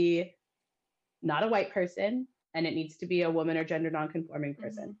to be not a white person, and it needs to be a woman or gender nonconforming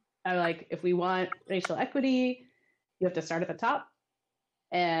person. I'm like, if we want racial equity, you have to start at the top,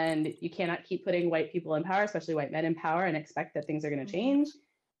 and you cannot keep putting white people in power, especially white men in power, and expect that things are going to change.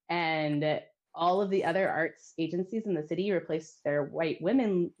 And all of the other arts agencies in the city replaced their white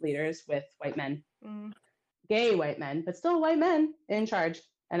women leaders with white men, gay white men, but still white men in charge.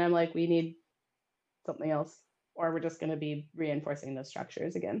 And I'm like, we need something else, or we're just going to be reinforcing those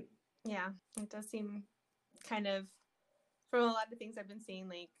structures again. Yeah, it does seem kind of, from a lot of things I've been seeing,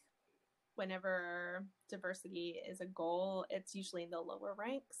 like whenever diversity is a goal, it's usually in the lower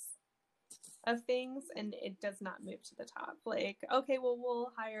ranks of things, and it does not move to the top. Like, okay, well,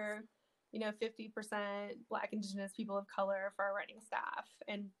 we'll hire, 50% Black, Indigenous, people of color for our writing staff,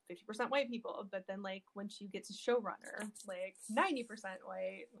 and 50% white people. But then, like, once you get to showrunner, like 90%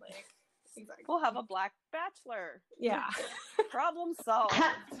 white, like, exactly. We'll have a Black bachelor. Yeah. Problem solved.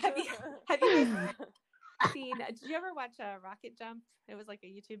 Have you guys seen? Did you ever watch Rocket Jump? It was like a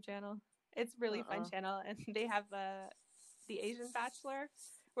YouTube channel. It's a really fun channel, and they have the Asian Bachelor,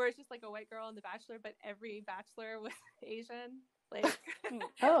 where it's just like a white girl in the Bachelor, but every Bachelor was Asian. Like,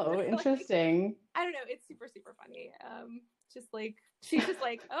 oh, interesting. Like, I don't know. It's super, super funny. Just like, she's just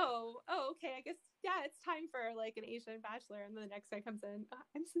like, oh, okay. I guess, yeah, it's time for like an Asian Bachelor. And then the next guy comes in.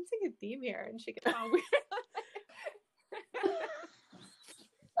 I'm sensing a theme here, and she gets all weird.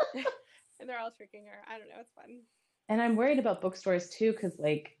 And they're all tricking her. I don't know. It's fun. And I'm worried about bookstores too, because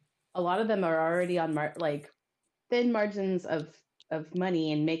like a lot of them are already on like thin margins of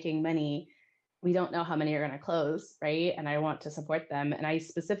money and making money. We don't know how many are going to close, right? And I want to support them, and I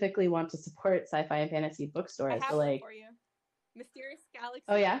specifically want to support sci-fi and fantasy bookstores. I have one for you. Mysterious Galaxy.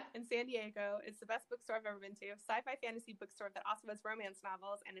 Oh yeah, in San Diego. It's the best bookstore I've ever been to. Sci-fi fantasy bookstore that also has romance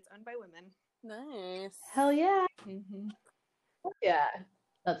novels, and it's owned by women. Nice. Hell yeah. Yeah,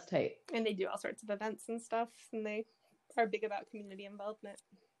 that's tight. And they do all sorts of events and stuff, and they are big about community involvement.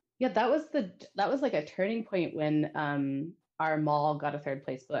 Yeah, that was like a turning point when our mall got a third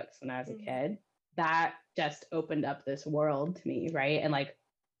place books when I was a kid. That just opened up this world to me, right? And like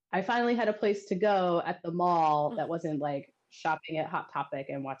I finally had a place to go at the mall that wasn't like shopping at Hot Topic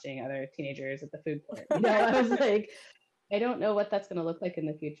and watching other teenagers at the food court. I was like, I don't know what that's going to look like in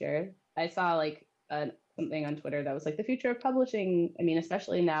the future. I saw like something on Twitter that was like the future of publishing. I mean,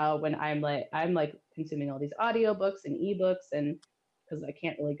 especially now when I'm consuming all these audiobooks and ebooks, and because I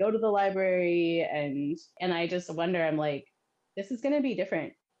can't really go to the library, and I just wonder, I'm like, this is going to be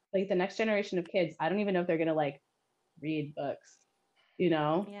different. Like the next generation of kids, I don't even know if they're going to like read books,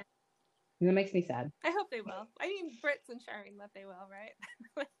 Yeah. And that makes me sad. I hope they will. I mean, Brits and sharing that they will,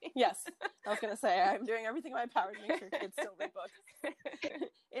 right? Yes. I was going to say, I'm doing everything in my power to make sure kids still read books.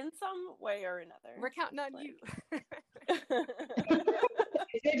 In some way or another. We're counting on you.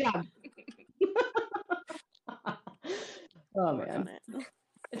 It's your job. Oh, man.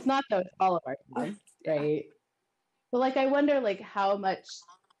 It's not though. It's all of our jobs, right? But like, I wonder like how much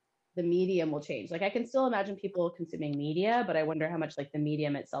the medium will change. Like I can still imagine people consuming media, but I wonder how much like the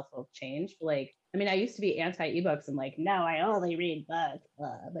medium itself will change. Like, I mean, I used to be anti-ebooks and like, no, I only read books,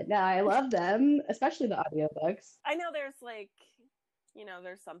 but now I love them, especially the audiobooks. I know there's like,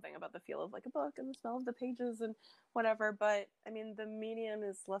 there's something about the feel of like a book and the smell of the pages and whatever, but I mean, the medium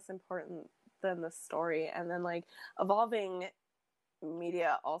is less important than the story. And then like evolving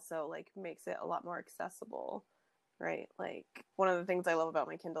media also like makes it a lot more accessible. Right, like one of the things I love about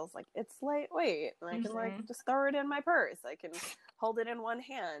my Kindle is like it's lightweight, and I can like just throw it in my purse. I can hold it in one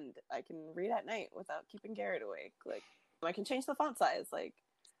hand. I can read at night without keeping Garrett awake. Like I can change the font size. Like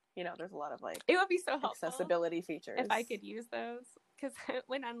there's a lot of like it would be so helpful accessibility features if I could use those. Because I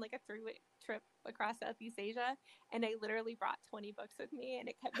went on like a 3-week trip across Southeast Asia, and I literally brought 20 books with me, and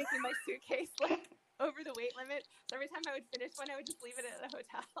it kept making my suitcase like over the weight limit. So every time I would finish one, I would just leave it at the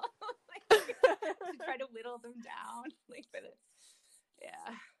hotel, like to try to whittle them down. Like, but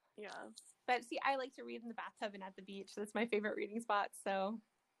yeah. But see, I like to read in the bathtub and at the beach. That's my favorite reading spot. So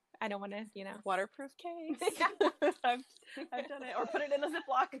I don't want to, waterproof case. I've done it, or put it in a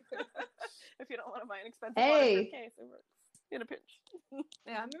Ziploc. If you don't want to buy an expensive waterproof case, it works. in a pinch.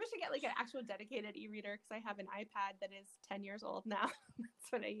 Yeah, maybe we should get like an actual dedicated e-reader because I have an iPad that is 10 years old now.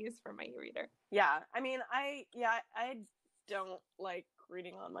 That's what I use for my e-reader. Yeah, I mean, I don't like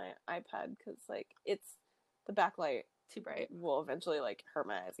reading on my iPad because like it's the backlight Too bright. will eventually like hurt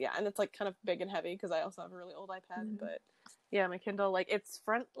my eyes. Yeah, and it's like kind of big and heavy because I also have a really old iPad. But yeah, my Kindle, like it's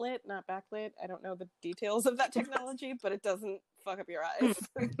front lit, not backlit. I don't know the details of that technology, but it doesn't fuck up your eyes.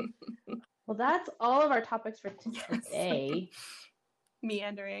 Well, that's all of our topics for today.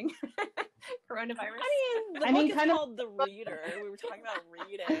 Meandering. Coronavirus. I mean, the book is called The Reader. We were talking about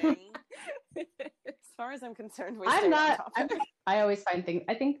reading. As far as I'm concerned, I'm not. I always find things.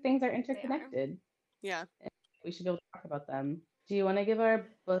 I think things are interconnected. Yeah. We should be able to talk about them. Do you want to give our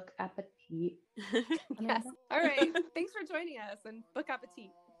book appetit? Yes. All right. Thanks for joining us and book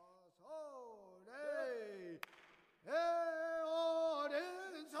appetit. Hey!